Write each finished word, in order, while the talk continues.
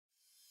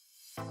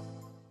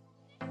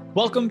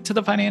Welcome to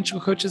the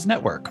Financial Coaches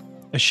Network,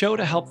 a show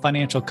to help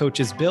financial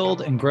coaches build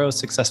and grow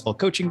successful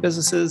coaching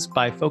businesses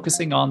by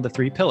focusing on the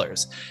three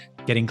pillars: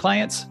 getting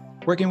clients,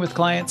 working with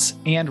clients,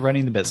 and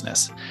running the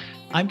business.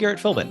 I'm Garrett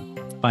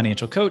Philbin,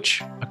 financial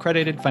coach,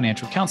 accredited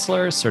financial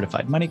counselor,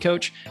 certified money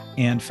coach,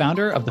 and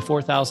founder of the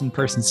 4,000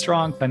 person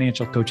strong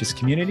Financial Coaches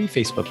Community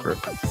Facebook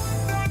group.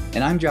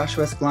 And I'm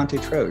Joshua Escalante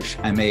Troche.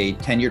 I'm a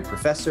tenured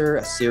professor,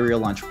 a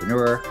serial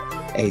entrepreneur,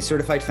 a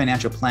certified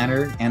financial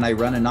planner, and I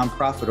run a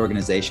nonprofit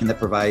organization that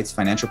provides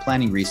financial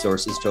planning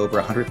resources to over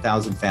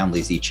 100,000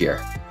 families each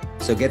year.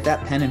 So get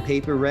that pen and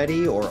paper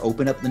ready or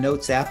open up the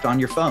Notes app on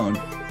your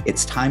phone.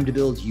 It's time to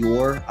build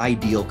your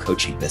ideal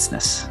coaching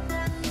business.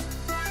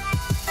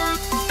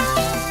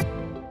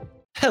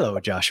 Hello,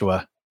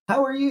 Joshua.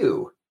 How are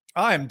you?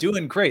 I'm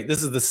doing great.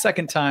 This is the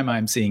second time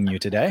I'm seeing you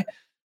today.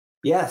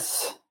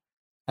 Yes.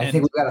 I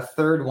think we've got a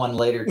third one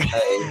later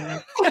today.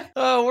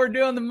 Oh, we're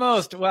doing the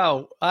most.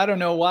 Wow. I don't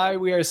know why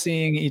we are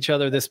seeing each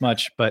other this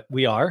much, but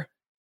we are.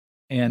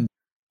 And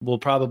we'll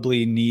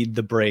probably need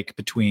the break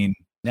between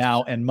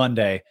now and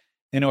Monday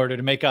in order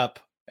to make up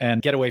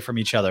and get away from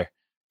each other.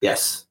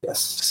 Yes.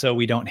 So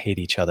we don't hate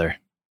each other.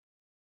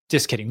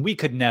 Just kidding. We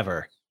could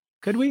never.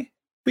 Could we?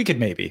 We could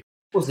maybe.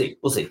 We'll see.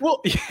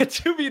 Well,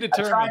 to be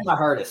determined. I'm trying my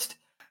hardest.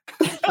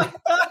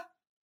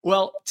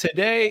 Well,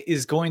 today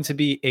is going to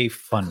be a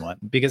fun one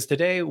because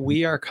today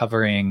we are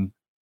covering,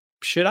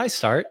 should I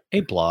start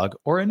a blog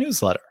or a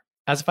newsletter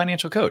as a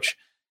financial coach?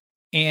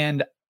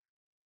 And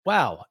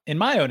wow, in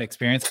my own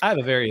experience, I have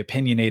a very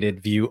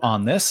opinionated view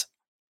on this.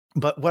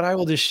 But what I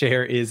will just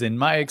share is, in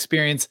my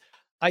experience,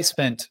 I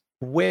spent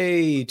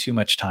way too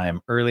much time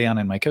early on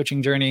in my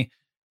coaching journey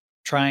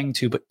trying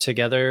to put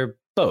together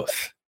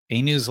both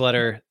a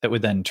newsletter that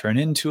would then turn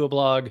into a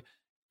blog.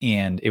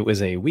 And it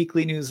was a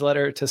weekly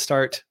newsletter to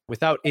start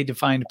without a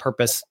defined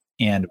purpose.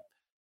 And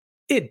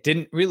it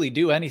didn't really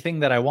do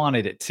anything that I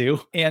wanted it to.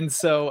 And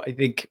so I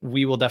think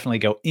we will definitely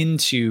go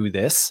into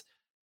this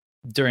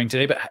during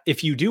today. But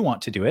if you do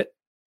want to do it,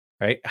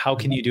 right, how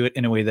can you do it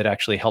in a way that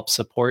actually helps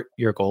support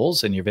your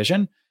goals and your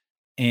vision?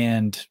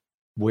 And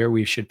where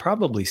we should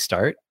probably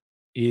start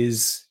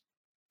is,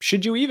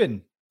 should you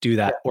even do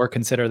that or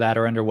consider that,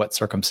 or under what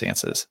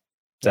circumstances?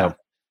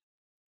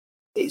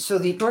 So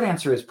the short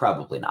answer is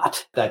probably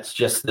not. That's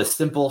just the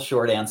simple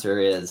short answer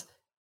is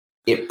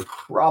it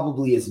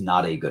probably is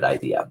not a good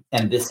idea.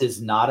 And this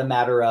is not a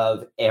matter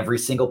of every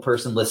single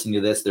person listening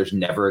to this. There's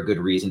never a good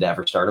reason to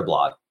ever start a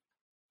blog.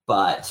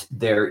 But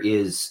there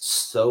is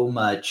so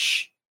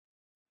much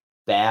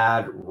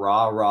bad,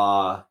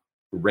 rah,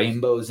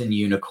 rainbows and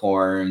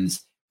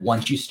unicorns.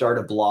 Once you start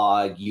a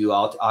blog, you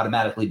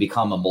automatically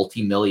become a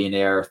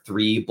multimillionaire,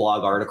 3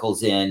 blog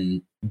articles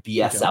in,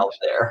 BS out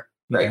there.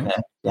 Right.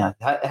 Yeah.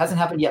 It hasn't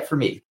happened yet for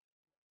me.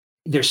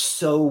 There's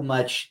so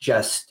much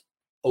just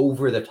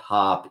over the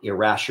top,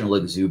 irrational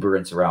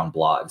exuberance around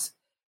blogs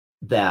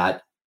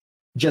that,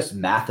 just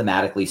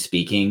mathematically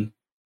speaking,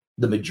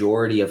 the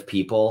majority of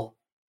people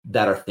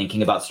that are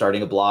thinking about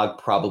starting a blog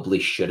probably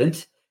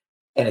shouldn't.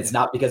 And it's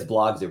not because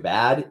blogs are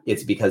bad.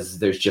 It's because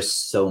there's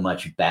just so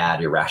much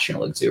bad,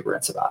 irrational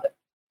exuberance about it.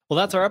 Well,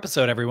 that's our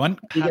episode, everyone.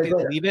 Happy to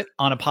leave it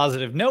on a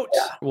positive note.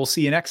 Yeah. We'll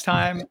see you next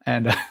time.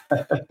 And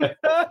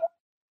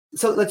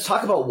so let's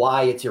talk about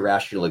why it's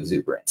irrational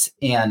exuberance.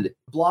 And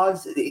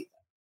blogs,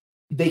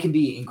 they can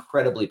be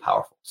incredibly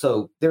powerful.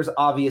 So there's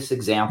obvious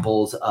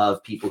examples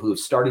of people who have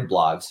started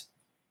blogs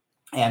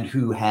and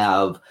who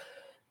have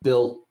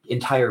built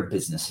entire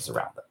businesses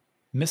around them.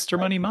 Mr.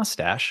 Money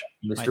Mustache.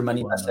 Mr.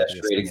 Money Mustache,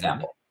 great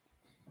example.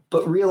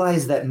 But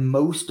realize that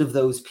most of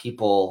those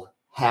people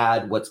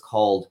had what's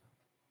called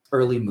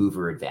early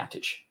mover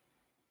advantage.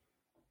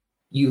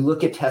 You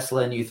look at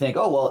Tesla and you think,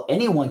 oh, well,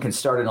 anyone can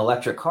start an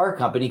electric car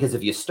company, because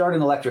if you start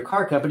an electric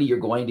car company, you're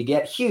going to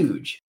get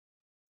huge.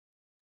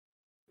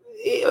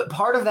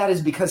 Part of that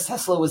is because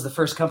Tesla was the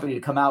first company to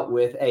come out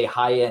with a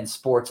high-end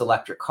sports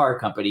electric car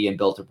company and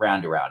built a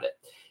brand around it.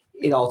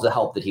 It also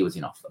helped that he was,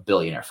 a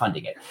billionaire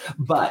funding it.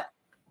 But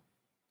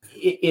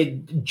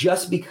it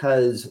just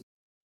because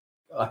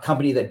a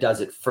company that does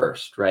it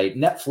first, right?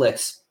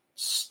 Netflix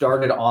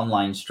started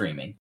online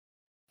streaming.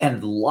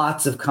 And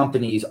lots of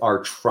companies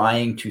are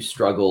trying to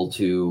struggle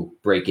to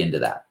break into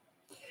that.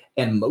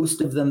 And most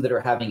of them that are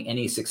having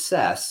any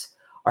success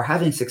are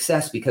having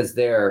success because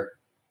they're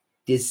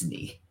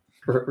Disney,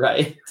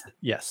 right?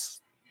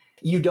 Yes.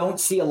 You don't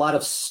see a lot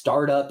of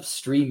startup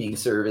streaming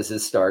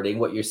services starting.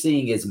 What you're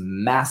seeing is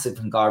massive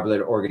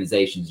conglomerate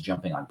organizations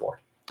jumping on board.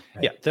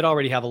 Right? Yeah, that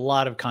already have a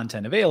lot of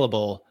content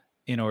available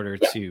in order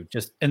to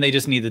and they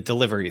just need the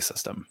delivery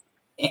system.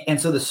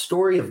 And so the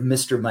story of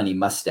Mr. Money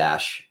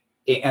Mustache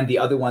and the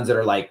other ones that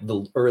are like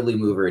the early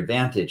mover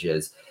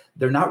advantages,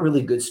 they're not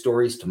really good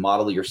stories to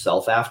model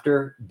yourself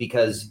after,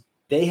 because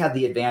they had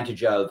the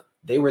advantage of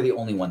they were the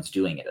only ones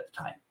doing it at the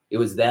time. It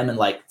was them and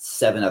like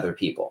 7 other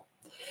people.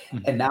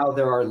 Mm-hmm. And now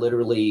there are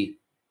literally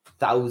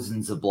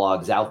thousands of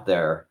blogs out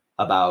there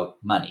about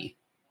money.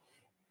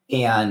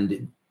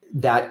 And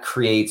that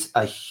creates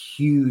a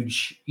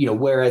huge,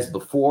 whereas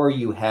before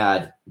you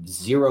had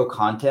zero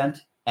content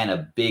and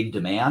a big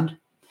demand,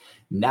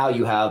 Now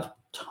you have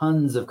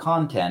tons of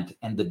content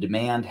and the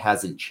demand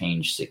hasn't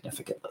changed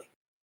significantly.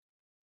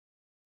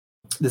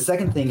 The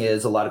second thing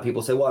is a lot of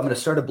people say, well, I'm going to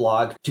start a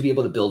blog to be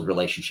able to build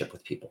relationship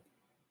with people.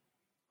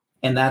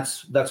 And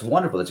that's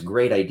wonderful. That's a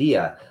great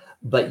idea.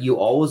 But you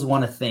always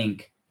want to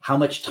think, how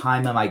much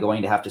time am I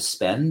going to have to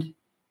spend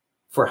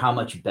for how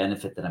much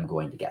benefit that I'm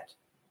going to get?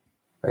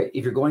 Right?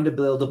 If you're going to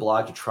build a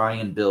blog to try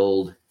and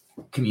build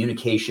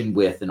communication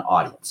with an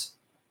audience,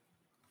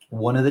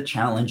 one of the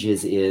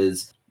challenges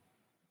is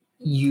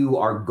you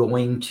are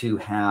going to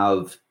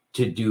have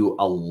to do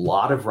a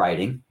lot of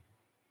writing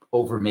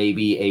over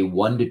maybe a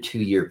 1 to 2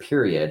 year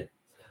period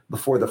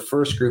before the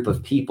first group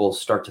of people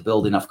start to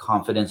build enough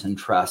confidence and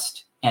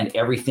trust and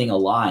everything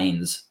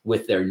aligns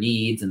with their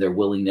needs and their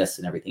willingness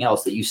and everything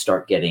else that you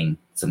start getting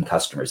some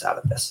customers out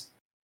of this.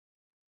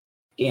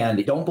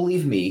 And don't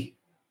believe me,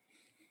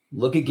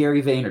 look at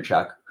Gary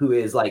Vaynerchuk, who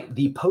is like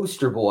the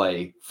poster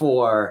boy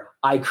for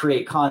I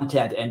create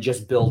content and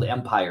just build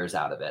empires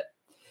out of it.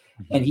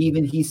 And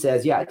even he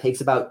says, yeah, it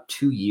takes about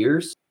 2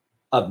 years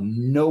of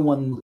no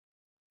one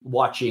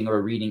watching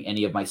or reading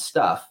any of my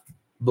stuff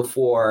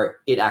before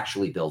it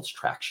actually builds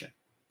traction.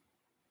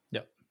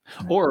 Yep.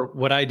 Or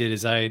what I did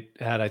is I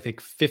had, I think,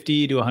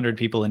 50 to 100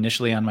 people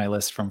initially on my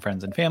list from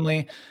friends and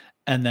family,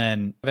 and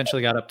then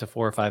eventually got up to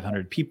 400 or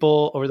 500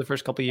 people over the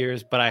first couple of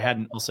years. But I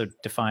hadn't also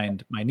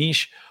defined my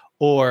niche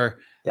or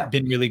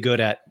been really good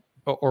at,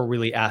 or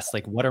really asked,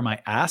 like, what are my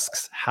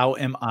asks? How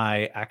am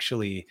I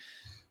actually,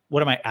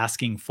 what am I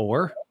asking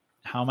for?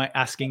 How am I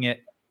asking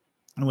it?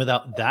 And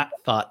without that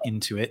thought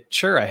into it,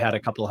 sure, I had a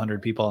couple of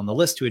hundred people on the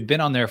list who had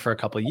been on there for a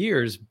couple of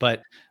years,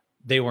 but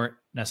they weren't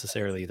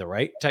necessarily the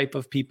right type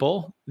of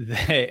people.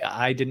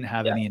 I didn't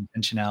have any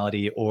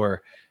intentionality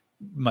or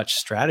much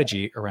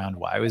strategy around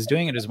why I was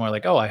doing it. It was more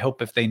like, oh, I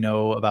hope if they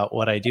know about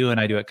what I do and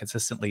I do it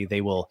consistently,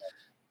 they will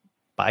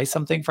buy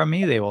something from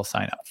me. They will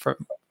sign up for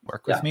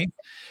work with me.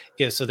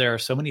 Yeah. So there are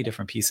so many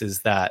different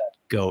pieces that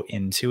go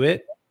into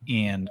it.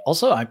 And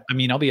also, I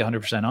mean, I'll be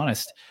 100%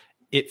 honest.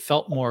 It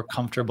felt more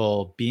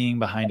comfortable being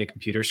behind a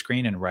computer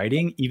screen and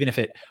writing, even if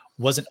it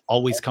wasn't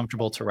always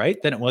comfortable to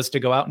write, than it was to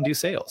go out and do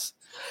sales.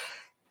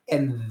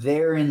 And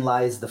therein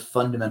lies the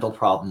fundamental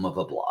problem of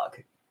a blog.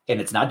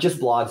 And it's not just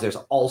blogs. There's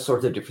all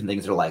sorts of different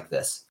things that are like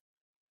this.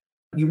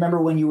 You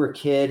remember when you were a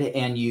kid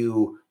and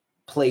you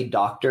played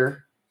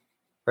doctor,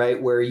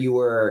 right? Where you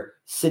were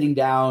sitting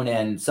down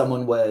and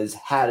someone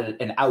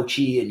had an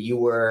ouchie and you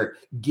were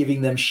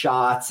giving them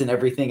shots and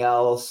everything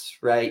else,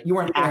 right? You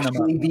weren't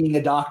actually being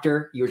a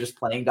doctor. You were just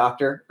playing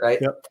doctor, right?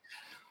 Yep.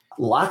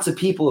 Lots of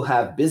people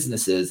have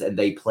businesses and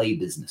they play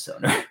business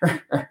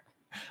owner.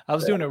 I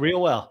was doing it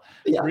real well.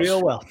 Yeah.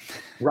 Real well.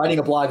 Writing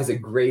a blog is a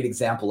great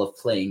example of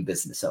playing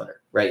business owner,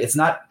 right? It's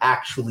not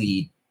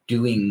actually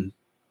doing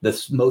the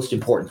most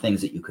important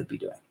things that you could be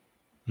doing.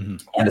 Mm-hmm.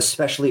 And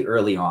especially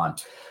early on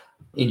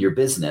in your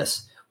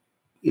business,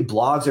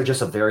 blogs are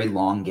just a very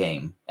long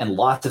game, and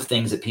lots of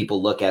things that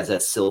people look at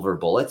as silver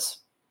bullets,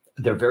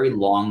 they're very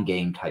long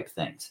game type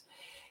things.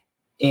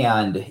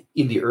 And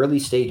in the early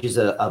stages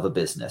of a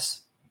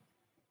business,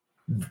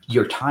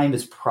 your time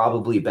is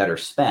probably better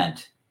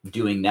spent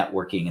doing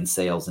networking and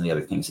sales and the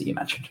other things that you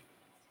mentioned.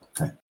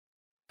 Okay.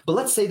 But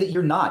let's say that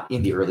you're not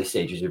in the early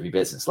stages of your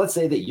business. Let's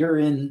say that you're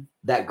in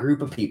that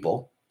group of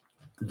people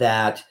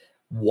that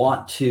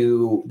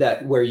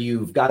where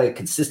you've got a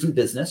consistent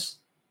business.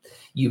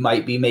 You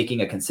might be making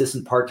a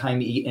consistent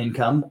part-time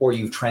income, or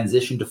you've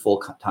transitioned to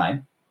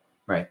full-time,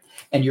 right?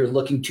 And you're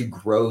looking to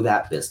grow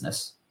that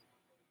business.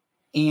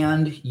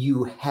 And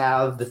you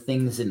have the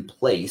things in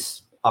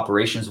place,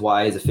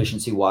 operations-wise,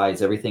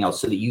 efficiency-wise, everything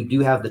else, so that you do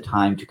have the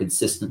time to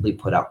consistently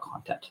put out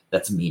content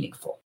that's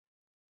meaningful.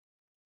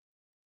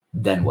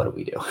 Then what do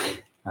we do?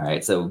 All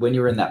right, so when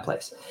you're in that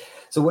place.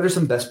 So what are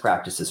some best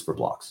practices for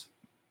blogs?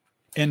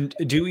 And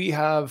do we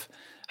have...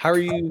 How are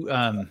you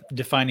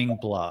defining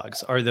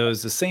blogs? Are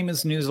those the same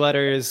as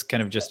newsletters,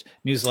 kind of just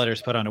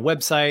newsletters put on a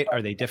website?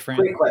 Are they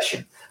different? Great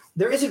question.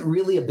 There isn't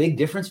really a big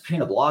difference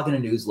between a blog and a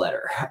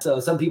newsletter.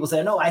 So some people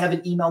say, no, I have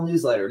an email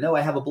newsletter. No,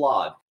 I have a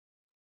blog.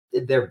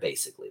 They're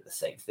basically the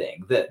same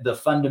thing. The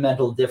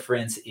fundamental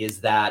difference is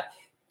that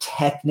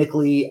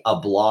technically a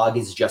blog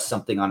is just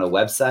something on a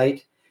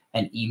website.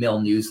 An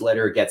email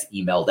newsletter gets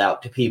emailed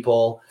out to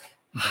people.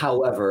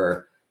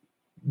 However,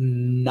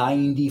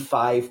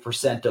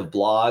 95% of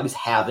blogs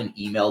have an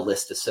email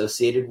list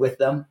associated with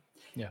them.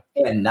 Yeah.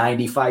 And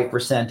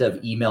 95%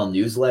 of email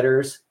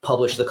newsletters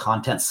publish the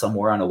content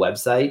somewhere on a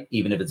website,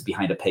 even if it's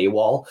behind a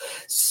paywall.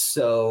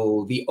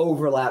 So the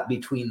overlap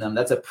between them,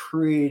 that's a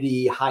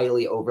pretty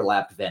highly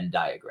overlapped Venn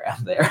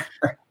diagram there.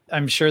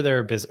 I'm sure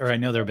I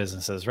know there are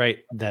businesses, right,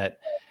 that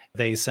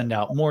they send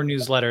out more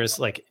newsletters.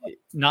 Like,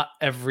 not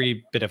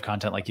every bit of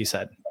content, like you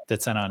said,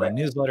 that's sent on a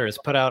newsletter is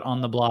put out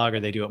on the blog, or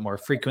they do it more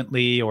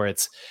frequently, or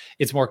it's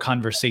more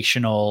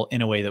conversational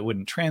in a way that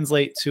wouldn't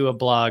translate to a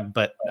blog.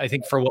 But I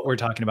think for what we're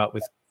talking about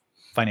with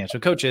financial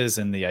coaches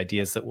and the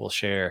ideas that we'll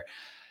share,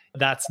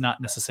 that's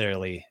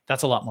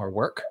a lot more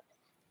work,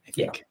 I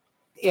think.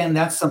 Yeah. And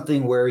that's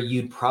something where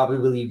you'd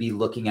probably be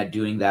looking at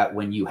doing that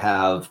when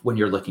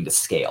you're looking to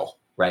scale,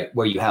 right?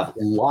 Where you have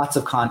lots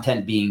of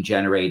content being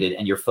generated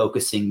and you're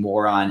focusing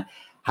more on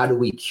how do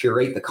we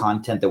curate the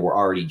content that we're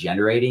already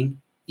generating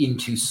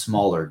into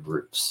smaller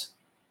groups,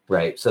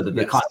 right? So that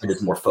the content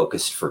is more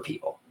focused for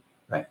people,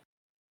 right?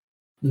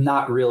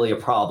 Not really a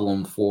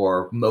problem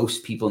for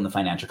most people in the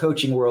financial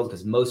coaching world,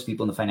 because most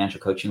people in the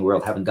financial coaching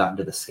world haven't gotten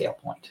to the scale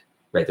point,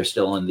 right? They're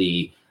still in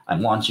the,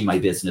 I'm launching my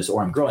business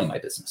or I'm growing my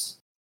business.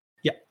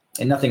 Yeah.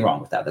 And nothing wrong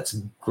with that. That's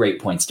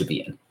great points to be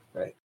in,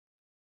 right?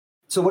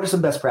 So what are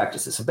some best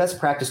practices? So best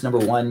practice number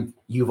one,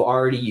 you've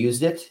already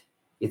used it.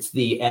 It's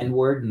the N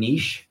word,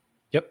 niche.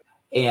 Yep.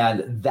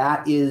 And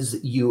that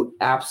is, you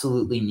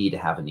absolutely need to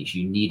have a niche.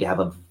 You need to have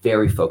a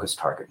very focused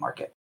target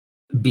market,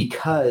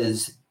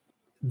 because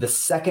the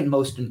second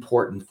most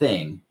important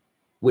thing,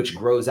 which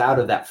grows out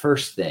of that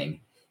first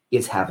thing,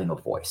 is having a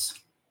voice.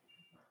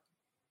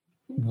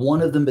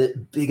 One of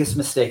the biggest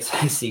mistakes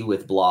I see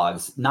with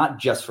blogs, not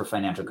just for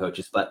financial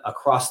coaches, but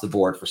across the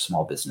board for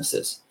small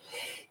businesses,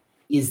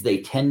 is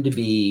they tend to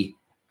be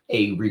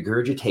a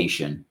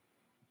regurgitation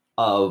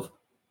of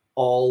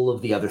all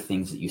of the other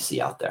things that you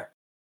see out there.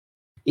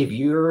 If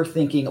you're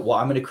thinking, well,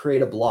 I'm going to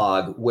create a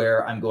blog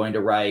where I'm going to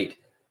write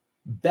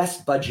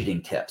best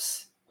budgeting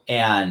tips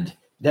and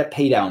debt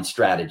pay down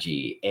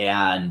strategy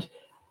and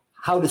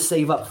how to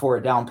save up for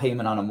a down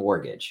payment on a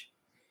mortgage,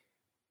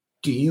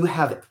 do you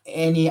have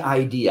any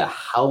idea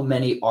how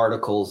many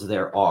articles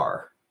there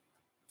are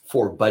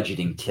for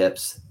budgeting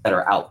tips that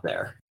are out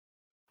there?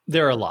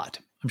 There are a lot.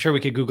 I'm sure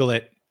we could Google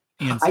it.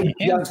 I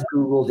just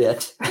Googled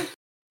it.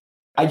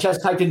 I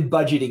just typed in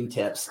budgeting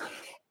tips.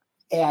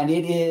 And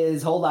it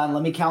is, hold on,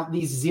 let me count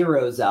these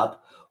zeros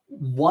up,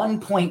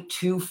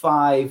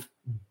 1.25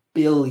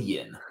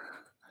 billion.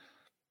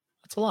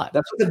 That's a lot.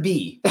 That's with a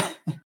B.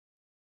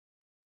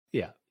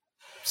 Yeah.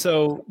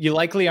 So you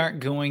likely aren't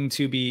going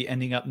to be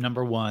ending up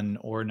number one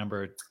or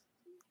number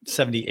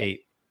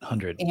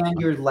 7,800.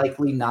 And you're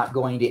likely not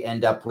going to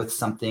end up with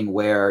something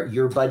where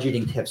your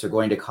budgeting tips are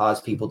going to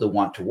cause people to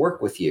want to work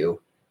with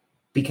you,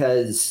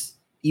 because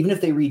even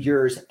if they read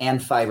yours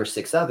and 5 or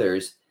 6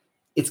 others,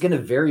 it's going to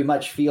very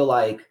much feel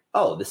like,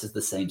 oh, this is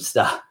the same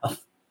stuff.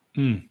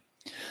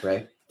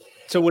 Right?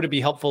 So would it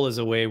be helpful as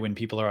a way when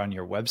people are on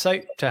your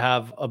website to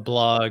have a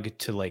blog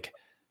to like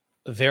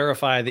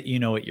verify that you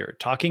know what you're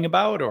talking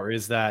about? Or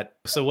is that,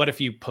 so what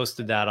if you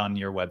posted that on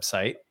your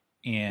website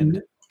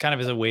and kind of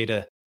as a way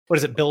to, what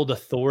is it, build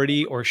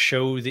authority or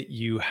show that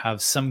you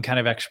have some kind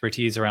of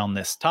expertise around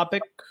this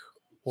topic?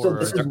 Or so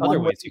this are is there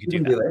other ways you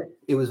could do that?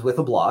 It was with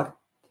a blog.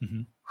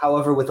 Mm-hmm.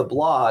 However, with a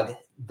blog,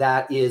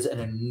 that is an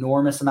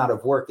enormous amount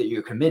of work that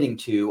you're committing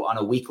to on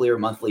a weekly or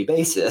monthly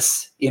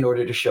basis in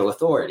order to show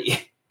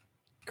authority.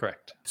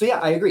 Correct. So yeah,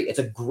 I agree. It's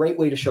a great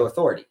way to show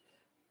authority,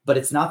 but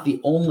it's not the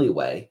only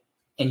way.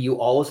 And you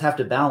always have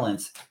to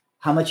balance,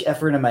 how much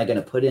effort am I going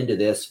to put into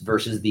this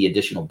versus the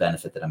additional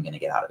benefit that I'm going to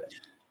get out of it?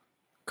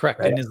 Correct.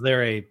 Right? And is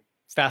there a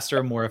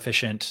faster, more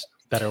efficient,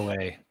 better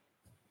way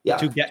Yeah.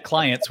 to get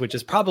clients, which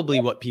is probably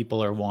what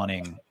people are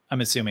wanting,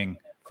 I'm assuming,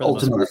 for the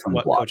Ultimately most part, from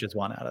what blog. coaches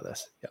want out of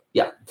this. Yep.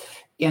 Yeah.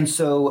 And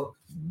so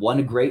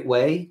one great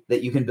way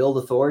that you can build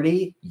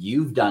authority,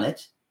 you've done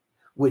it,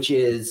 which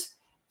is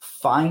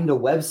find a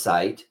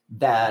website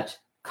that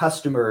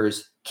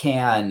customers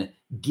can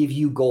give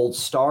you gold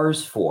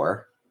stars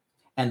for.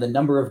 And the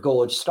number of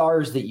gold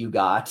stars that you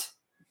got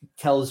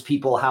tells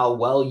people how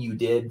well you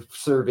did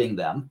serving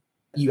them.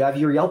 You have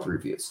your Yelp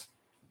reviews.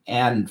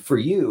 And for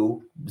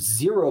you,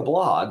 0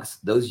 blogs,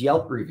 those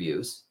Yelp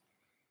reviews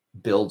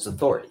builds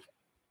authority.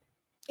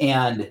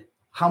 And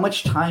how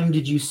much time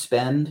did you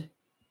spend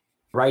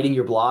writing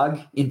your blog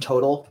in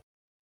total?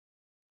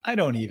 I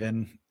don't.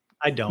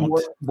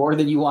 More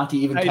than you want to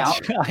even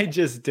count? I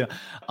just do.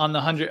 On the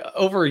 100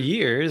 over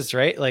years,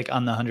 right? Like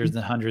on the hundreds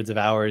and hundreds of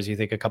hours, you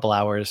think a couple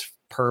hours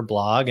per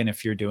blog. And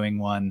if you're doing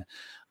one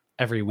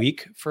every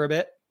week for a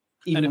bit,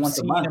 Even an once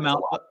a obscene month.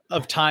 amount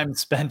of time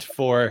spent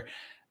for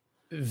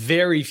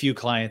very few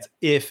clients,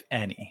 if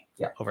any,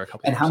 over a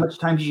couple And years. how much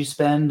time did you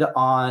spend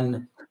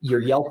on your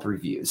Yelp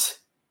reviews?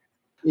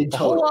 In A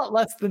whole total, lot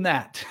less than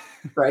that.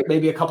 right?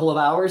 Maybe a couple of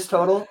hours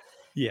total.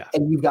 Yeah.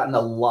 And you've gotten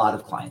a lot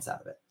of clients out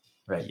of it,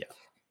 right?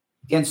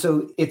 Yeah. And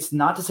so it's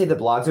not to say that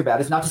blogs are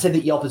bad. It's not to say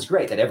that Yelp is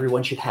great, that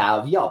everyone should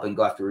have Yelp and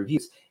go after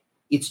reviews.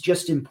 It's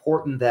just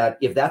important that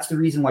if that's the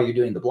reason why you're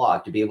doing the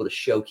blog, to be able to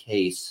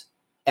showcase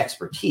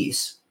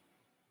expertise,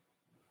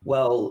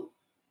 well,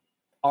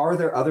 are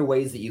there other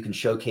ways that you can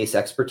showcase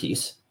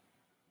expertise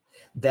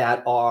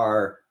that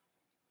are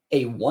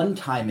a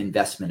one-time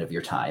investment of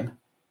your time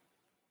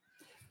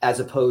as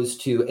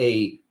opposed to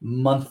a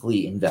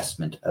monthly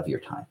investment of your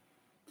time?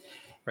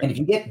 Right. And if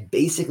you get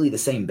basically the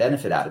same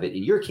benefit out of it,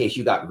 in your case,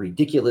 you got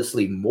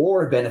ridiculously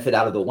more benefit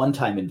out of the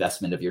one-time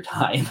investment of your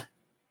time.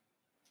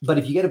 But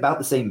if you get about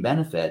the same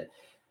benefit,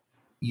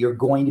 you're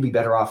going to be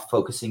better off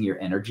focusing your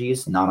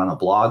energies not on a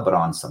blog, but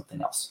on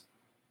something else.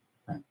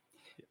 Right?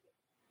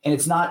 And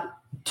it's not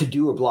to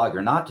do a blog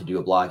or not to do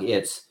a blog.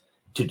 It's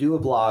to do a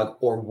blog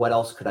or what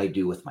else could I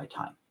do with my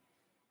time?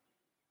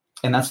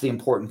 And that's the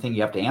important thing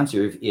you have to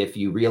answer if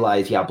you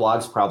realize,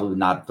 blog's probably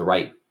not the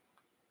right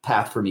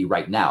path for me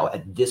right now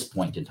at this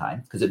point in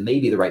time, because it may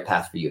be the right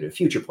path for you at a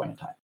future point in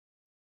time.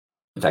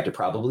 In fact, it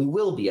probably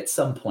will be at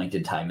some point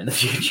in time in the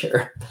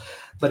future.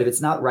 But if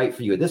it's not right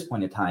for you at this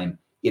point in time,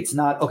 it's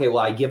not, okay, well,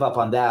 I give up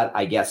on that.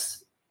 I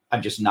guess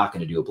I'm just not going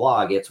to do a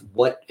blog. It's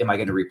what am I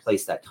going to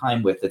replace that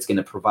time with that's going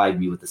to provide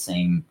me with the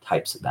same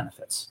types of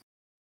benefits?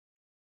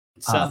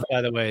 Seth,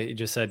 by the way, he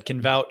just said,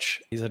 can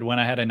vouch. He said, when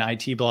I had an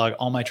IT blog,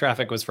 all my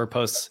traffic was for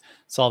posts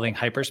solving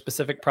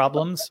hyper-specific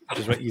problems, which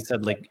is what you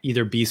said, like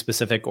either be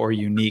specific or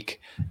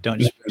unique. Don't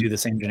just do the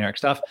same generic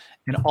stuff.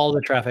 And all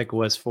the traffic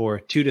was for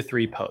 2 to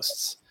 3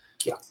 posts.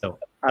 Yeah. So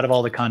out of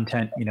all the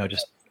content,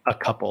 just a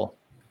couple.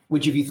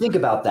 Which if you think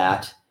about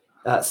that,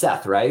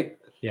 Seth, right?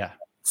 Yeah.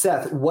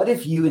 Seth, what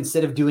if you,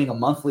 instead of doing a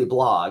monthly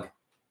blog,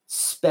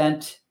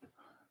 spent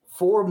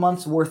 4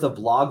 months worth of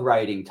blog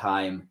writing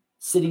time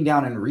sitting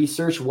down and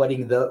research what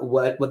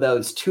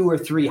those 2 or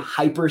 3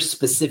 hyper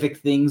specific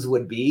things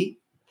would be?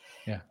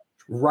 Yeah.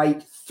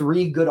 Write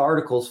 3 good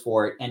articles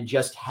for it and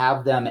just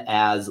have them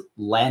as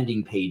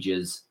landing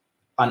pages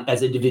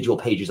as individual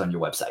pages on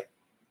your website.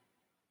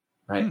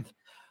 Right.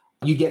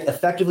 You get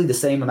effectively the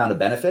same amount of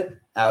benefit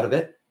out of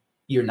it.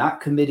 You're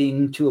not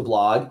committing to a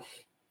blog.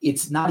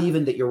 It's not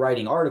even that you're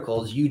writing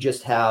articles. You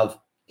just have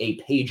a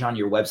page on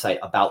your website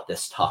about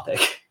this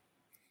topic.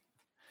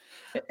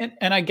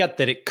 And I get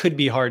that it could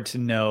be hard to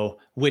know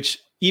which,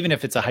 even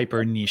if it's a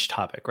hyper niche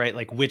topic, right?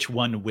 Like which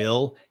one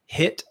will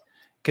hit.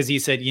 Because he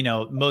said,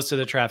 most of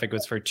the traffic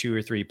was for 2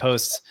 or 3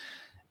 posts.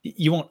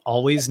 You won't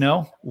always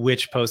know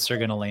which posts are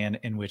going to land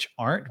and which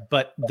aren't.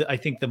 But I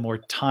think the more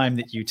time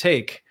that you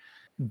take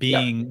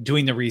doing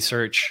the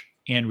research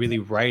and really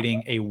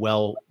writing a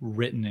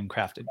well-written and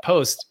crafted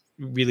post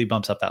really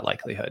bumps up that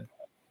likelihood.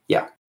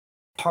 Yeah.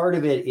 Part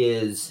of it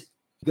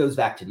goes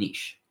back to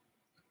niche,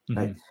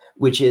 right? Mm-hmm.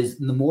 Which is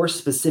the more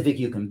specific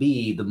you can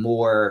be, the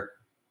more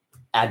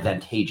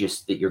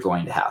advantageous that you're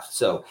going to have.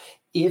 So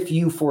if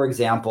you, for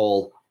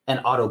example, an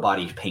auto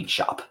body paint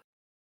shop,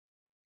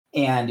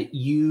 and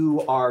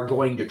you are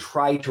going to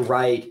try to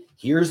write,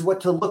 here's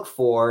what to look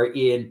for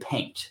in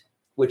paint,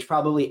 which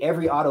probably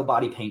every auto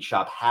body paint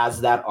shop has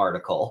that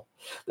article.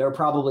 There are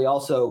probably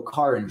also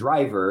Car and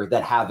Driver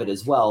that have it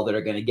as well that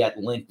are going to get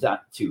linked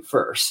to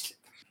first.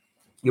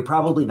 You're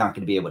probably not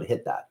going to be able to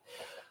hit that.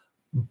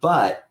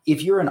 But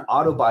if you're an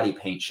auto body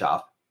paint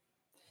shop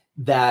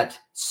that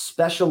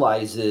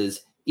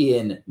specializes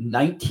in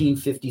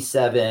 1950s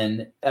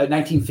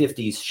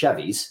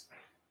Chevys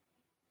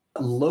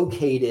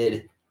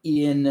located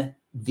in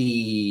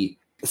the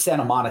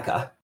Santa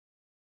Monica,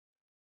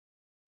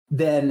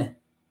 then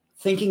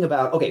thinking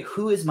about, okay,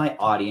 who is my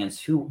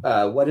audience?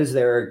 What is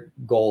their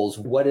goals?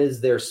 What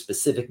is their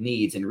specific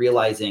needs? And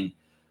realizing,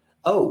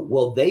 oh,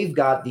 well, they've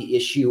got the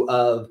issue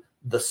of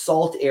the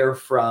salt air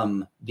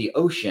from the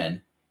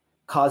ocean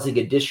causing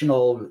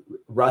additional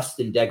rust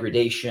and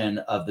degradation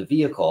of the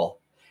vehicle,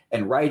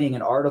 and writing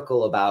an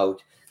article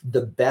about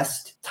the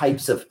best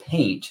types of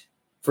paint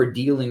for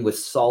dealing with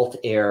salt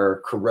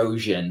air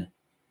corrosion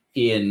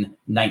in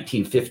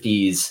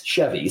 1950s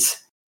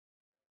Chevys.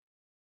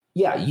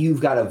 Yeah,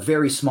 you've got a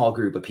very small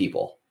group of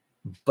people,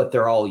 but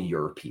they're all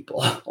your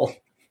people.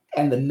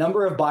 And the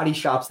number of body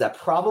shops that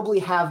probably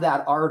have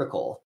that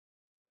article,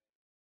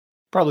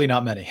 probably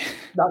not many.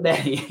 Not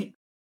many.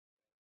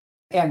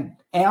 And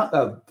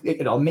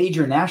a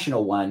major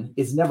national one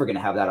is never going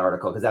to have that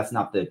article because that's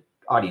not the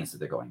audience that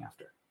they're going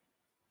after.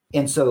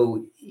 And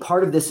so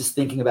part of this is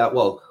thinking about,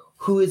 well,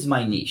 who is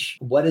my niche?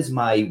 What is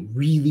my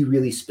really,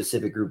 really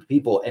specific group of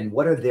people? And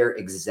what are their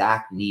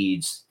exact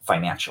needs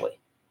financially?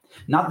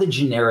 Not the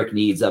generic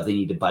needs of they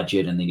need a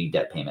budget and they need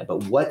debt payment,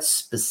 but what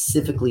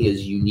specifically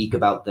is unique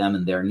about them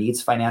and their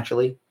needs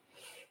financially?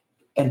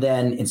 And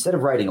then instead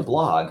of writing a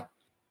blog,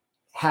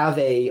 have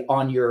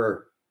on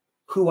your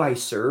Who I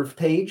Serve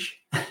page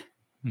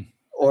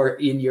or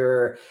in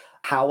your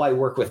How I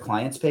Work with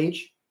Clients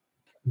page,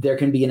 there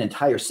can be an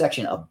entire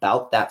section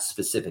about that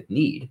specific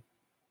need.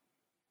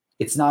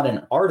 It's not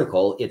an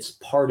article, it's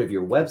part of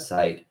your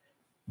website,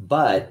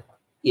 but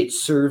it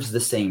serves the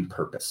same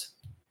purpose.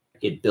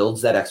 It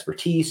builds that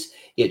expertise.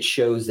 It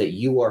shows that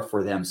you are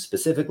for them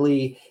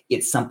specifically.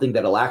 It's something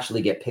that'll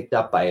actually get picked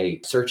up by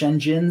search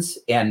engines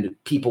and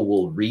people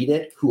will read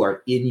it who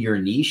are in your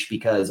niche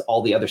because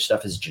all the other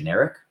stuff is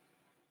generic.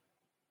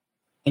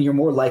 And you're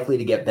more likely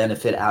to get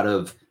benefit out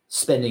of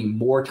spending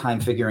more time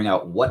figuring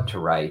out what to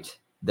write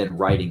than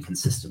writing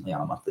consistently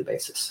on a monthly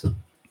basis.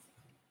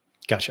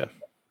 Gotcha.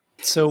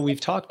 So we've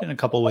talked in a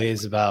couple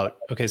ways about,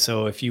 okay,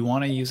 so if you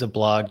want to use a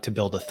blog to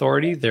build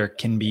authority, there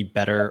can be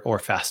better or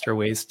faster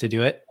ways to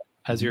do it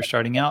as you're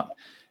starting out.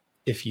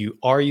 If you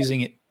are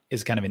using it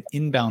as kind of an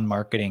inbound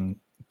marketing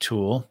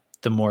tool,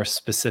 the more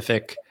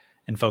specific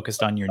and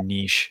focused on your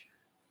niche,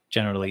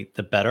 generally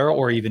the better,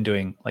 or even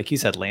doing, like you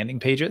said, landing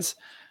pages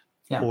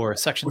or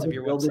sections of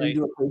your website.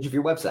 Into a page of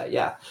your website,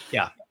 yeah.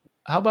 Yeah.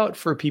 How about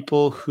for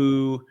people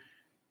who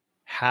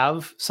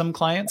have some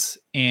clients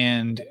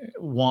and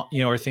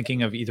are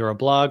thinking of either a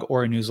blog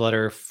or a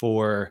newsletter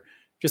for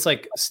just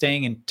like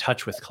staying in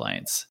touch with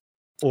clients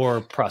or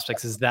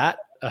prospects? Is that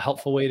a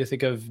helpful way to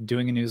think of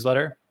doing a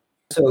newsletter?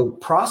 So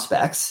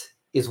prospects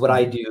is what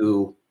I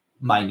do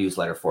my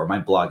newsletter for, my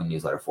blog and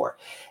newsletter for.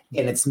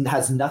 And it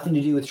has nothing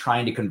to do with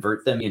trying to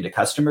convert them into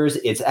customers.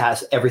 It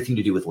has everything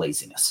to do with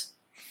laziness,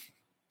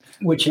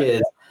 which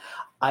is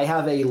I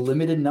have a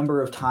limited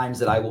number of times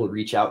that I will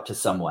reach out to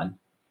someone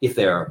if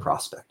they're a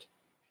prospect.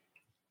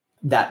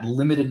 That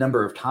limited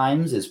number of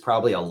times is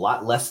probably a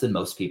lot less than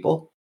most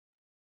people.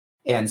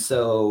 And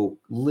so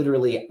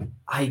literally,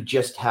 I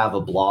just have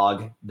a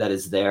blog that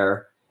is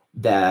there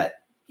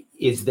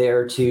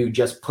to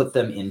just put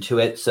them into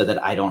it so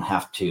that I don't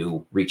have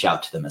to reach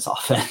out to them as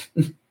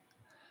often.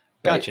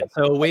 Gotcha.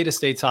 So a way to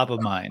stay top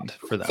of mind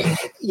for them.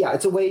 Yeah,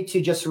 it's a way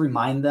to just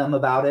remind them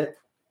about it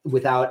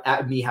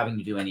without me having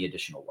to do any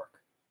additional work.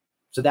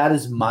 So that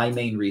is my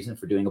main reason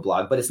for doing a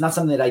blog, but it's not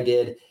something that I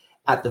did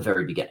at the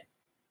very beginning.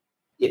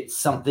 It's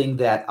something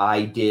that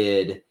I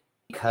did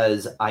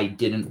because I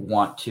didn't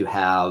want to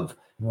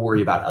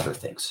worry about other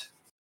things.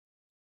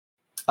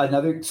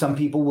 Some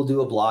people will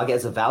do a blog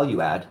as a value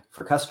add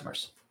for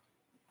customers,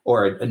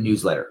 or a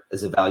newsletter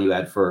as a value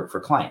add for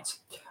clients.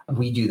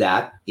 We do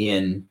that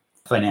in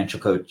Financial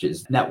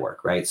Coaches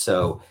Network, right?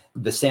 So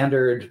the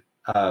standard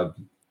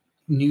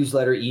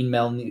newsletter,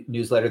 email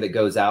newsletter that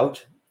goes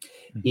out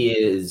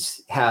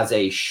has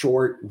a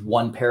short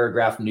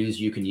 1-paragraph news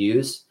you can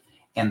use,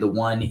 and the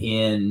one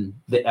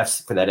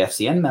for that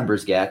FCN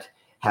members get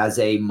has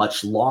a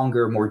much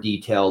longer, more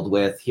detailed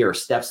with here are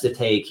steps to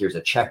take, here's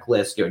a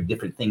checklist, there are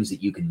different things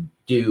that you can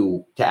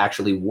do to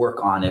actually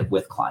work on it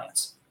with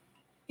clients.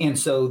 And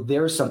so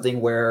there's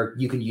something where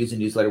you can use a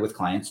newsletter with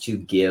clients to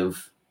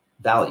give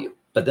value.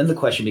 But then the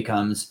question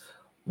becomes,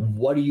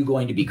 what are you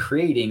going to be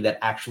creating that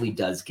actually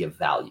does give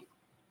value?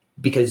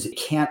 Because it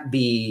can't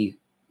be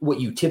what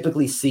you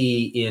typically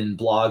see in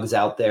blogs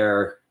out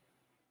there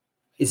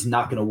is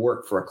not going to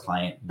work for a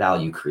client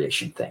value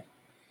creation thing.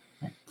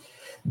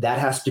 That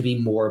has to be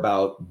more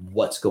about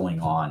what's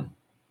going on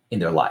in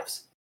their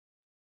lives.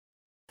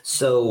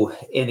 So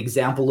an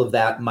example of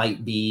that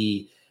might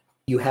be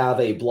you have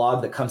a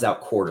blog that comes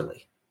out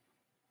quarterly,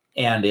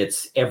 and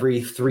it's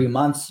every 3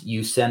 months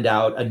you send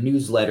out a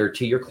newsletter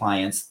to your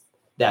clients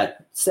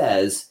that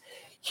says,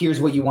 here's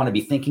what you want to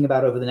be thinking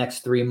about over the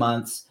next 3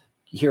 months.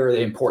 Here are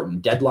the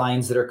important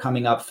deadlines that are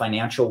coming up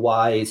financial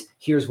wise.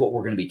 Here's what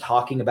we're going to be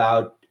talking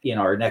about in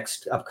our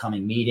next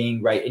upcoming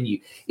meeting, right? And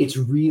it's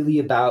really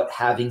about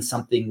having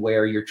something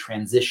where you're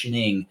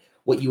transitioning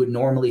what you would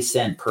normally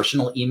send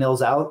personal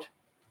emails out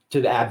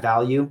to add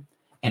value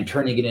and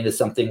turning it into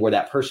something where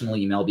that personal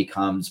email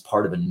becomes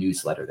part of a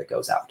newsletter that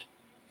goes out,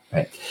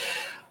 right?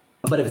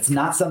 But if it's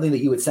not something that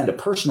you would send a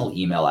personal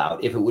email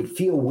out, if it would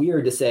feel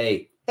weird to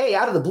say, hey,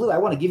 out of the blue, I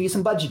want to give you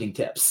some budgeting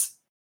tips.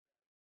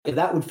 If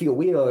that would feel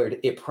weird,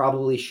 it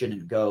probably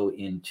shouldn't go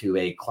into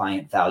a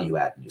client value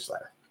add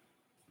newsletter.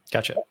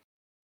 Gotcha.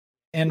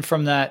 And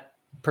from that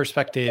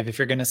perspective, if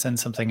you're going to send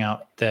something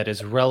out that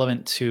is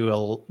relevant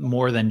to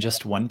more than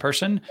just one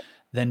person,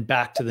 then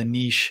back to the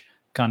niche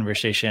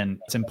conversation,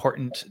 it's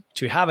important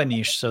to have a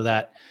niche so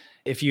that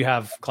if you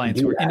have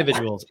clients who are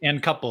individuals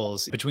and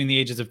couples between the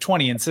ages of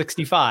 20 and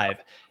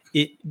 65,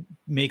 it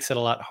makes it a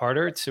lot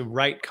harder to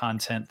write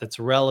content that's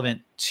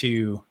relevant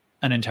to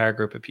an entire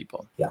group of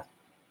people. Yeah,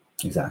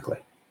 exactly.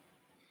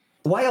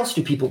 Why else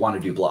do people want to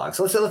do blogs?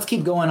 Let's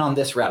keep going on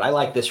this route. I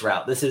like this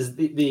route. This is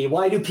the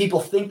why do people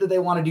think that they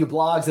want to do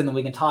blogs? And then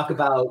we can talk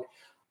about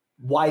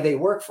why they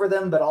work for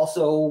them, but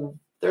also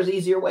there's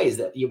easier ways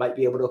that you might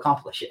be able to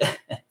accomplish it.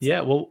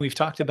 Yeah, well, we've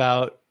talked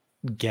about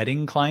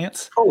getting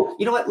clients. Oh,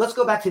 you know what? Let's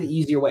go back to the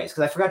easier ways,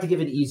 because I forgot to give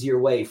an easier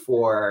way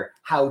for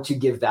how to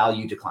give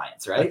value to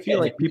clients, right? I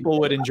feel like people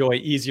would enjoy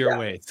easier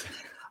ways.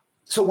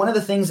 So one of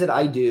the things that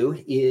I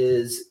do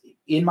is,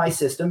 in my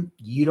system,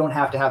 you don't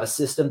have to have a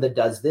system that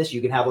does this.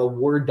 You can have a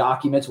Word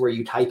document where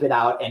you type it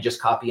out and just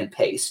copy and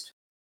paste.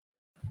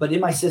 But in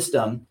my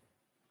system,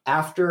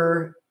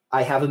 after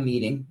I have a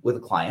meeting with a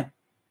client,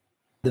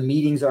 the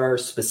meetings are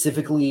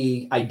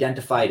specifically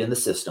identified in the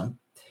system.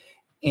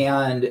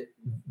 And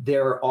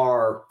there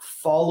are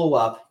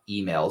follow-up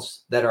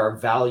emails that are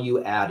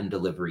value add and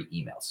delivery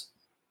emails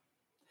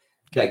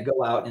that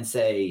go out and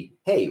say,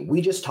 hey,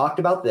 we just talked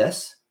about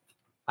this.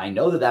 I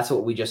know that that's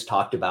what we just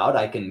talked about.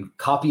 I can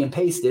copy and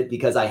paste it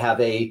because I have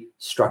a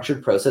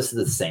structured process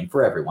that's the same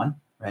for everyone,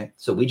 right?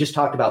 So we just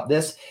talked about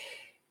this.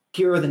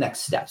 Here are the next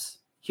steps.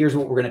 Here's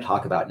what we're going to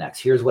talk about next.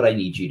 Here's what I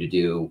need you to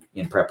do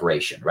in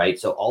preparation, right?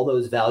 So all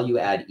those value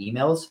add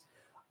emails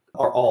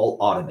are all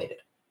automated.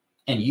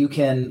 And you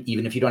can,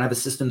 even if you don't have a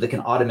system that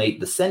can automate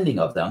the sending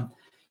of them,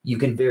 you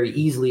can very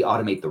easily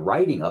automate the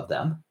writing of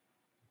them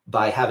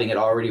by having it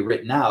already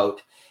written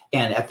out.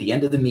 And at the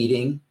end of the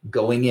meeting,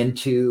 going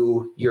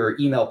into your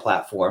email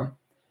platform,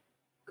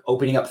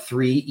 opening up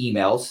 3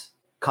 emails,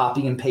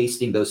 copying and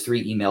pasting those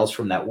 3 emails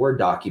from that Word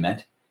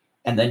document,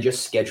 and then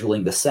just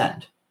scheduling the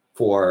send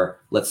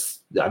for, I'm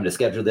going to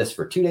schedule this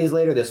for 2 days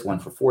later, this one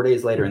for 4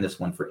 days later, and this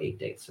one for 8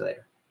 days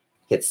later.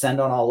 Hit send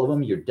on all of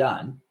them, you're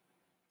done.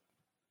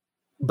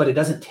 But it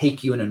doesn't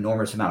take you an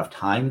enormous amount of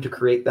time to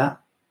create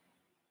that.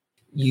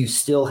 You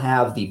still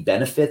have the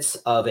benefits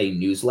of a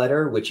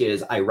newsletter, which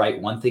is I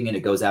write one thing and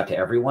it goes out to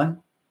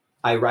everyone.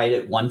 I write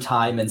it one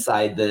time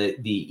inside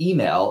the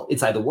email,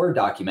 inside the Word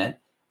document,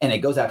 and it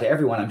goes out to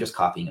everyone. I'm just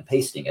copying and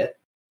pasting it.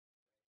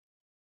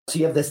 So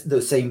you have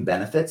those same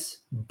benefits,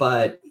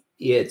 but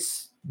it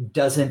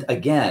doesn't,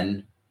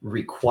 again,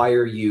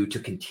 require you to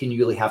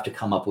continually have to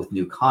come up with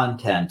new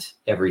content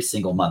every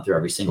single month or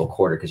every single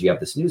quarter because you have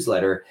this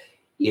newsletter.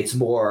 It's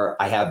more,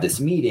 I have this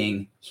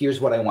meeting,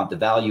 here's what I want the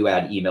value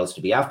add emails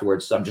to be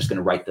afterwards. So I'm just going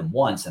to write them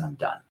once and I'm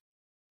done.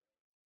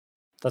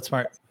 That's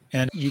smart.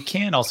 And you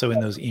can also in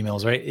those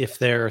emails, right? If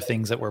there are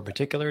things that were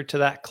particular to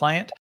that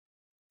client,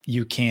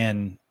 you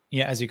can,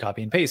 as you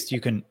copy and paste,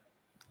 you can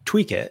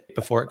tweak it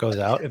before it goes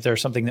out. If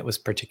there's something that was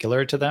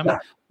particular to them,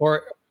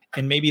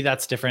 and maybe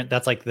that's different.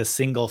 That's like the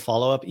single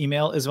follow-up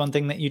email is one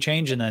thing that you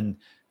change. And then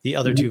the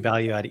other two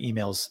value add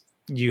emails,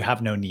 you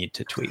have no need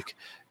to tweak.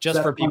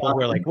 Just for people who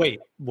are like,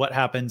 wait, what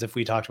happens if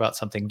we talked about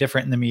something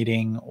different in the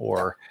meeting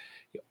or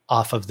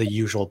off of the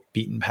usual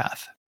beaten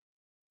path?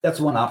 That's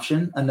one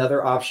option.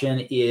 Another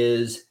option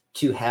is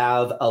to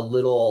have a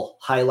little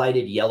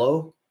highlighted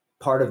yellow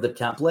part of the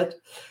template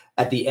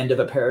at the end of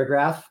a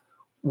paragraph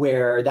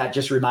where that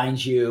just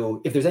reminds you,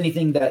 if there's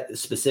anything that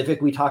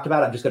specific we talked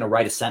about, I'm just going to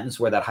write a sentence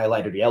where that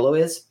highlighted yellow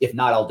is. If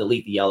not, I'll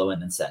delete the yellow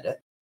and then send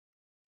it.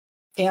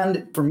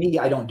 And for me,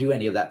 I don't do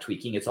any of that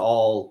tweaking. It's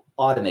all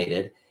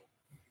automated.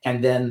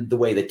 And then the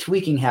way the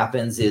tweaking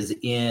happens is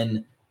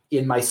in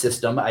my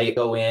system, I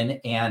go in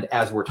and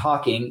as we're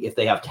talking, if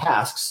they have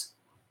tasks,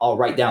 I'll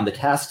write down the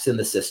tasks in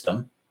the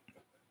system.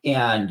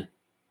 And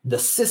the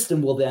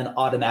system will then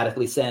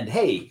automatically send,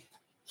 hey,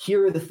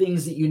 here are the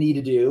things that you need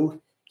to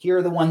do. Here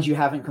are the ones you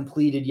haven't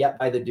completed yet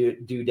by the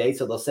due date.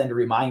 So they'll send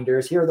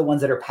reminders. Here are the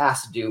ones that are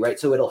past due, right?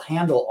 So it'll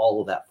handle all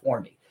of that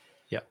for me.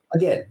 Yeah.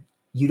 Again,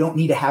 you don't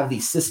need to have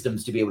these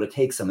systems to be able to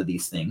take some of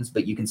these things,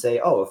 but you can say,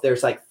 oh, if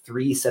there's like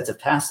 3 sets of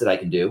tasks that I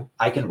can do,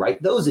 I can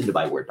write those into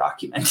my Word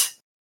document.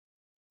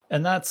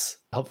 And that's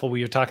helpful.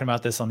 We were talking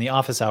about this on the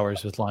office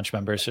hours with launch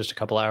members just a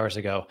couple hours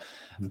ago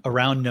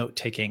around note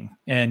taking.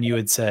 And you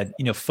had said,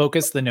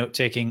 focus the note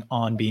taking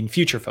on being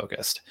future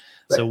focused.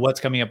 Right. So what's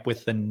coming up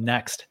with the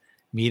next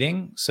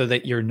meeting so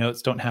that your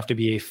notes don't have to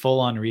be a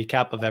full-on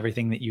recap of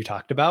everything that you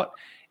talked about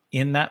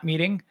in that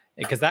meeting,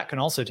 because that can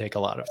also take a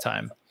lot of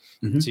time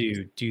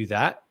to do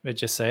that. But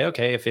just say,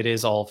 okay, if it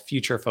is all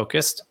future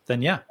focused,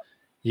 then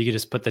you could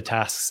just put the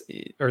tasks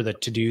or the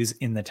to-dos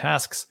in the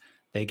tasks.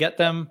 They get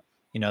them.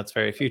 It's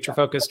very future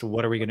focused.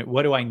 What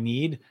do I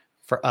need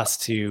for us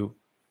to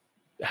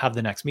have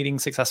the next meeting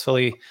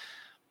successfully?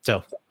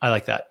 So I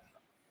like that.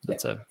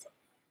 That's a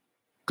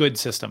good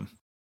system.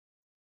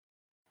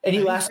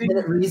 Any last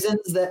minute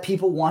reasons that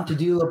people want to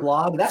do a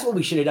blog? That's what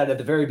we should have done at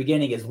the very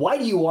beginning is why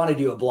do you want to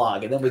do a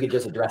blog? And then we could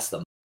just address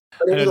them.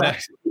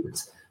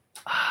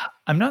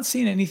 I'm not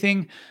seeing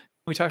anything.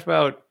 We talked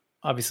about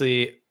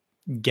obviously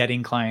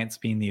getting clients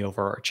being the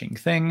overarching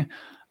thing.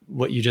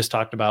 What you just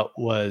talked about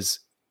was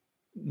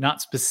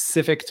not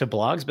specific to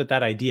blogs, but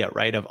that idea,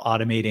 right, of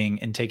automating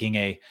and taking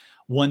a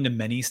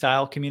one-to-many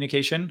style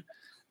communication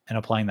and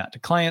applying that to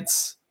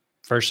clients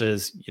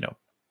versus,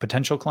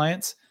 potential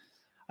clients.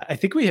 I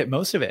think we hit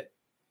most of it,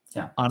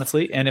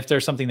 honestly. And if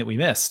there's something that we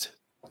missed,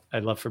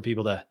 I'd love for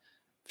people to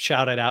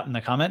shout it out in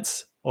the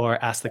comments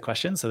or ask the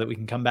question so that we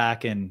can come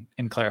back and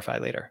clarify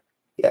later.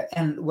 Yeah.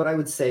 And what I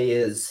would say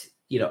is,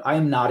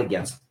 I'm not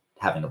against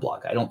having a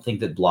blog. I don't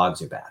think that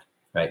blogs are bad,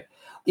 right?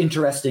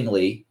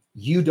 Interestingly,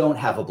 you don't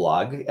have a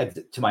blog,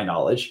 to my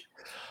knowledge.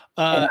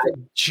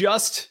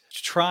 Just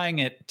trying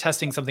it,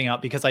 testing something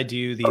out because I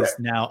do these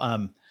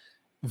now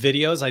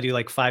videos. I do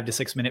like 5 to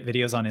 6 minute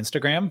videos on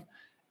Instagram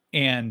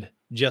and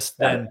just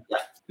then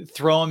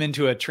throw them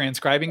into a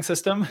transcribing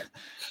system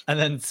and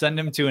then send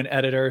them to an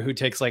editor who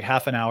takes like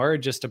half an hour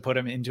just to put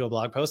them into a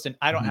blog post. And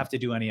I don't have to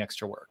do any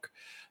extra work.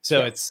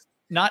 So it's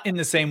not in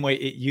the same way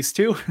it used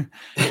to.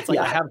 It's like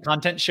I have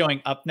content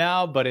showing up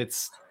now, but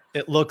it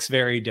looks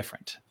very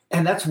different.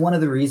 And that's one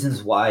of the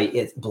reasons why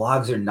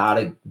blogs are not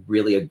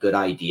really a good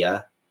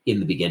idea in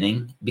the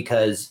beginning,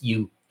 because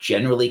you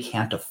generally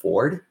can't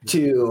afford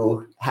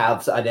to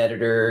have an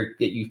editor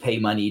that you pay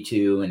money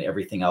to and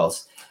everything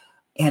else.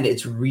 And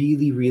it's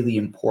really, really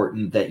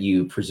important that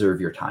you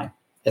preserve your time.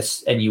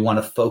 And you want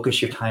to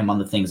focus your time on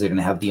the things that are going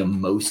to have the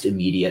most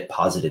immediate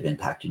positive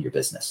impact in your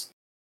business.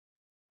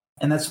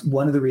 And that's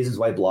one of the reasons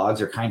why blogs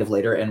are kind of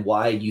later and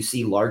why you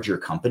see larger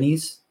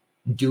companies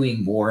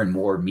doing more and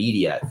more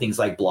media, things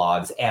like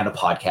blogs and a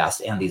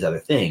podcast and these other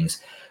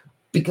things,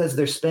 because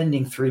they're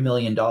spending $3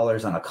 million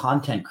on a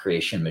content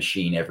creation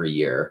machine every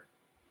year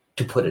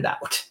to put it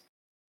out.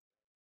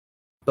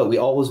 But we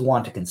always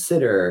want to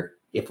consider,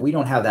 if we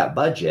don't have that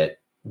budget,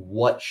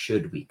 what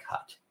should we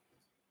cut?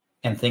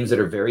 And things that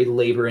are very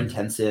labor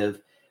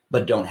intensive,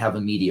 but don't have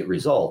immediate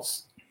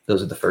results,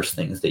 those are the first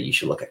things that you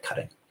should look at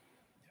cutting.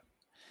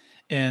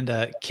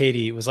 And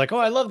Katie was like, oh,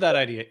 I love that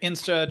idea.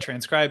 Insta,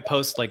 transcribe,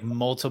 post, like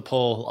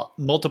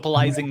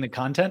multiplying the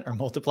content or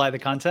multiply the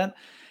content.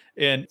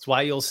 And it's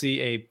why you'll see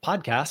a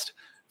podcast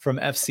from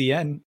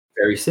FCN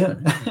very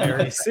soon.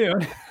 Very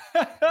soon.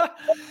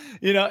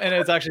 And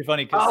it's actually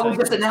funny because we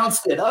just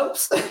announced it.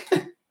 Oops.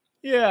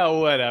 Yeah,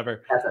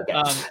 whatever. That's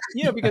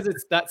okay. Because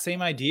it's that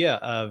same idea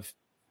of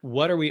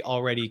what are we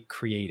already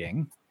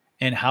creating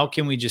and how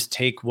can we just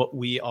take what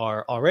we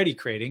are already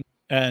creating.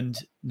 And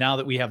now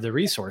that we have the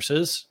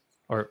resources,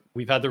 or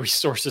we've had the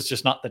resources,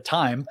 just not the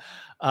time,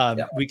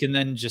 we can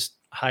then just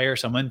hire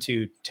someone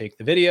to take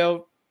the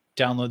video,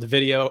 download the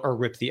video, or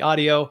rip the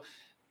audio,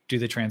 do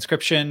the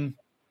transcription.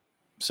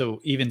 So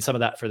even some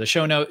of that for the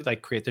show note,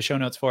 like create the show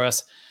notes for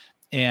us.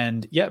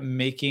 And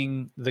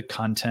making the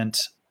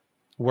content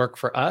work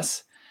for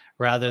us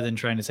rather than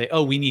trying to say,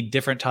 oh, we need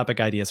different topic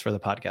ideas for the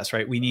podcast,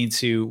 right? We need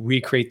to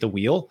recreate the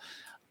wheel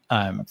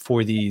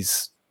for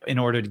these in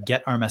order to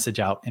get our message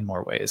out in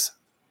more ways.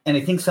 And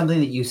I think something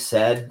that you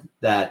said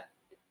that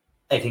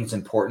I think it's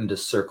important to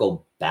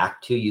circle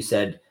back to, you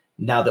said,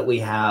 now that we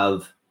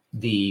have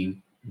the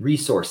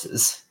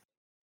resources,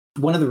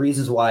 one of the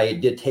reasons why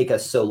it did take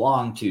us so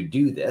long to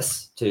do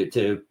this,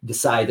 to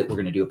decide that we're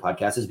going to do a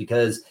podcast, is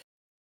because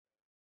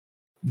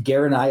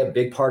Garrett and I, a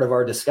big part of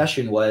our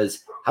discussion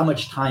was, how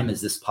much time is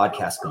this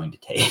podcast going to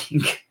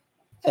take?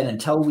 And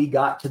until we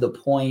got to the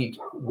point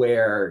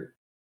where,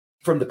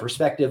 from the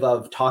perspective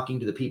of talking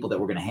to the people that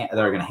are going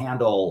to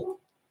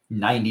handle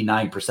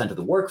 99% of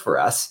the work for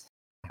us,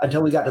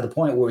 until we got to the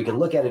point where we could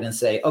look at it and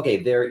say, okay,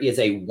 there is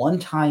a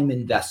one-time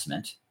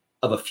investment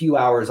of a few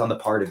hours on the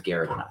part of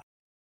Garrett and I.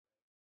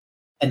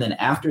 And then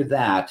after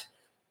that,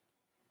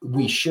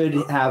 we should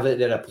have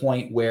it at a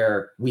point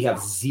where we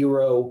have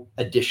 0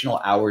 additional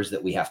hours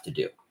that we have to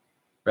do,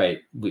 right?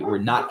 We're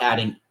not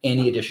adding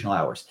any additional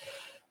hours.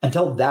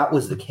 Until that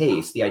was the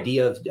case, the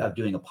idea of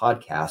doing a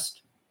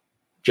podcast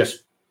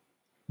just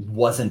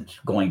wasn't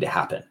going to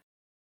happen.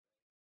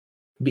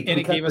 Because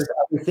it gave us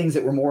other things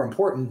that were more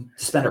important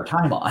to spend our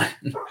time on.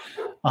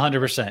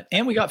 100%.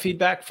 And we got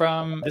feedback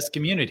from this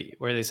community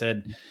where they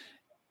said,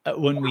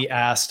 when we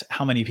asked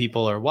how many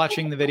people are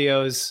watching the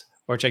videos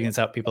or checking this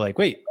out, people are like,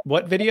 wait,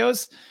 what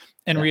videos?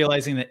 And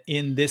realizing that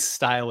in this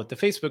style with the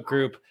Facebook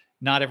group,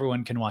 not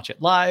everyone can watch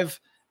it live.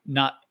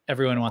 Not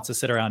everyone wants to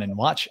sit around and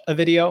watch a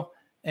video,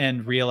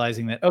 and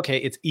realizing that, okay,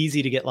 it's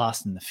easy to get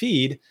lost in the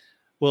feed.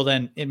 Well,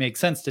 then it makes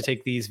sense to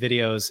take these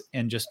videos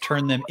and just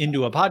turn them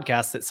into a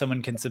podcast that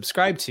someone can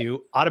subscribe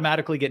to,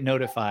 automatically get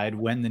notified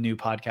when the new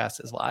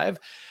podcast is live.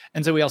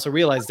 And so we also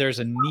realized there's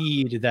a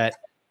need that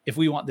if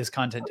we want this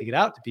content to get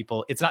out to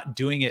people, it's not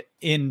doing it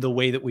in the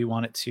way that we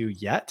want it to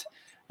yet.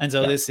 And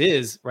so this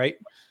is, right,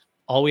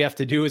 all we have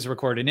to do is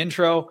record an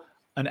intro,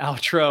 an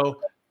outro,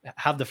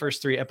 have the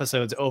first 3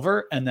 episodes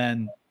over, and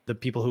then the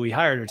people who we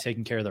hired are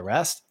taking care of the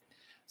rest.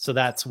 So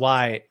that's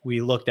why we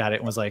looked at it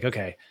and was like,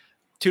 okay,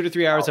 2 to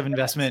 3 hours of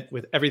investment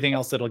with everything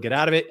else that'll get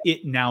out of it.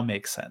 It now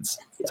makes sense.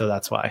 So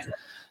that's why.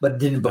 But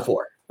didn't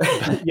before.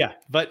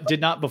 But did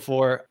not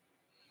before.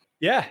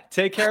 Yeah.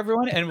 Take care,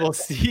 everyone. And we'll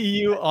see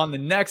you on the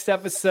next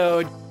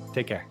episode.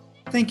 Take care.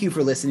 Thank you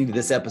for listening to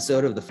this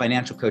episode of the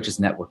Financial Coaches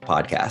Network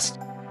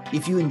podcast.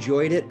 If you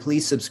enjoyed it,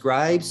 please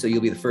subscribe so you'll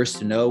be the first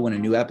to know when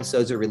new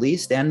episodes are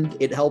released. And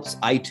it helps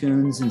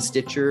iTunes and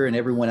Stitcher and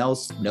everyone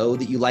else know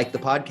that you like the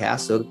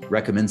podcast, so it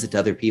recommends it to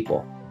other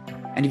people.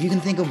 And if you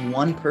can think of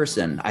one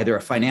person, either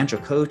a financial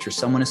coach or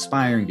someone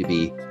aspiring to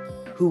be,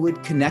 who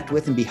would connect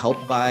with and be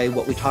helped by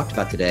what we talked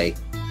about today,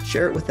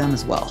 share it with them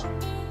as well.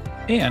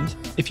 And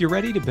if you're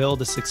ready to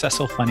build a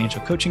successful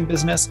financial coaching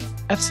business,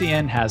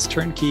 FCN has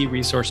turnkey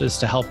resources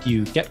to help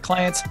you get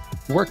clients,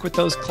 work with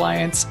those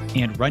clients,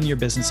 and run your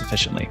business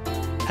efficiently.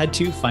 Head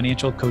to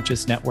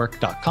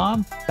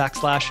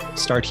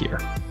financialcoachesnetwork.com/start here.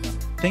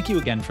 Thank you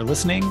again for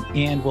listening,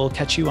 and we'll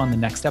catch you on the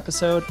next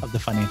episode of the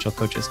Financial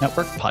Coaches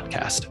Network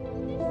podcast.